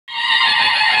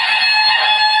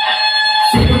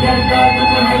करता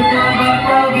दुख हरता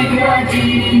बाप्पा विघ्नाची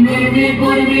पूर्वी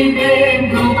पूर्वी प्रेम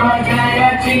कृपा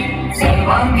जयाची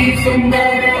सर्वांगी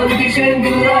सुंदर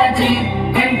उदिशेंदुराची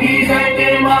कंठी जाते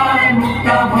मान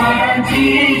मुक्ता भाराची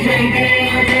जय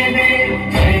देव जय देव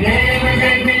जय देव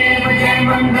जय देव जय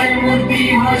मंगल मूर्ती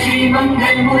हशी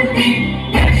मंगल मूर्ती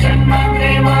दर्शन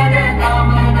मात्रे माझ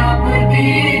कामना पूर्ती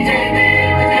जय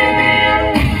देव जय देव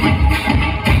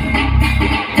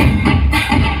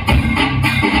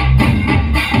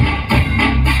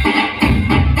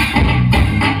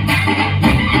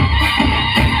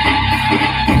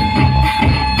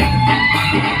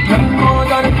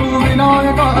लंबोदर तू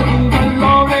विनायक तू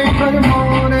बल्लौरेश्वर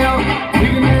मोरया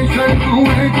विघ्नेश्वर तू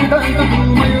एकदंत तू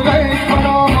मयूरेश्वर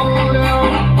मोरया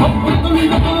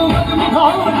भक्तुंड तू गजमुखा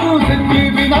तू Siddhi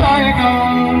Vinayak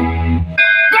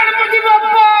Ganpati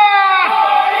Bappa.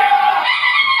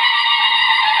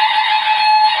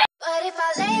 But if I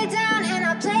lay down and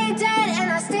I play dead and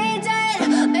I stay dead,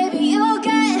 maybe you'll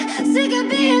get sick of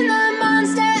being the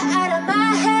monster out of my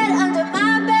head, under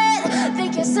my bed,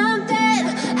 thinking something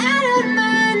out of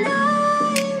my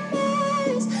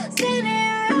nightmares,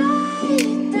 standing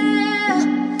right there.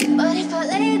 But if I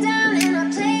lay down and I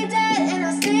play dead and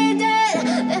I stay dead,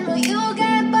 then will you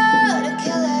get bored of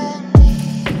killing me?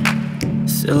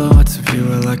 Silhouettes of you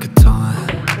are like a taunt.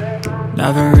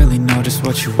 Never really know just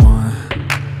what you want.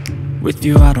 With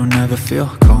you I don't ever feel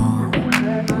calm.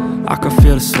 I can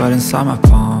feel the sweat inside my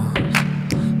palms.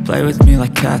 Play with me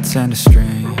like cats and a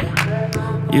string.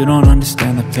 You don't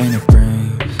understand the pain it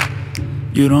brings.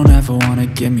 You don't ever wanna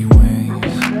give me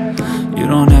wings. You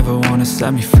don't ever wanna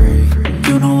set me free.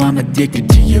 You know I'm addicted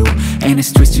to you, and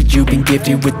it's twisted, you've been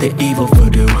gifted with the evil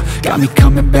voodoo. Got me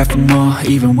coming back for more,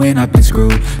 even when I've been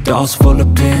screwed. Dolls full of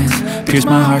pins, pierce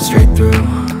my heart straight through.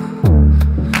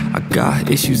 I got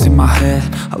issues in my head,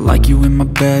 I like you in my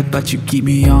bed, but you keep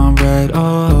me on red.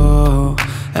 Oh,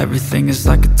 everything is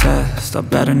like a test, I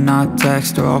better not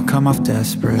text or I'll come off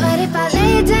desperate. But if I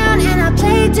lay down and I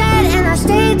play dead and I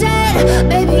stay dead,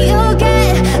 maybe you'll get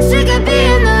sick of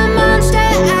being the monster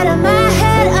out of my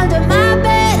head, under my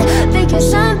bed, thinking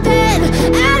something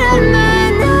out of my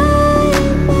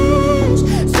nightmares,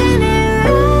 standing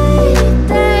right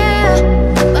there.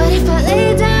 But if I lay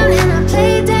down and I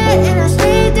play dead and I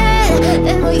stay dead,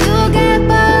 then will you get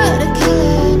bored of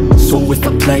killing me? So if I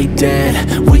play dead,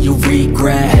 will you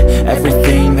regret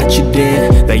everything that you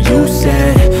did, that you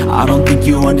said? I don't think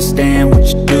you understand what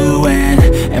you're doing,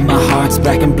 and my heart's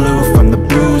black and blue from the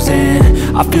bruising.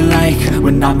 I feel like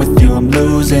when I'm with you I'm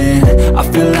losing. I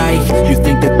feel like you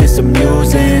think that this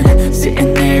amusing,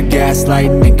 sitting there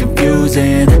gaslighting and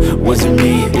confusing. Was it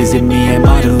me? Is it me? Am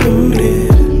I deluded?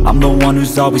 I'm the one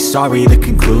who's always sorry, the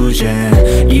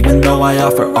conclusion, even though I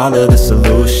offer all of the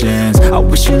solutions. I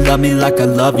wish you loved me like I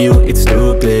love you, it's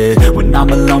stupid. When I'm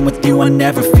alone with you I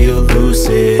never feel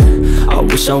lucid. I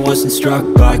wish I wasn't struck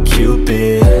by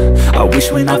Cupid. I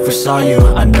wish when I first saw you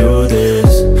I knew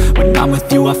this. When I'm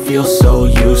with you I feel so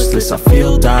useless, I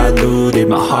feel diluted,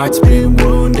 my heart's been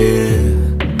wounded.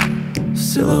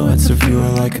 Silhouettes of you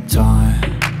are like a taunt.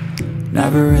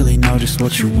 Never really know just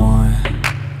what you want.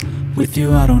 With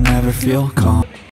you I don't ever feel calm.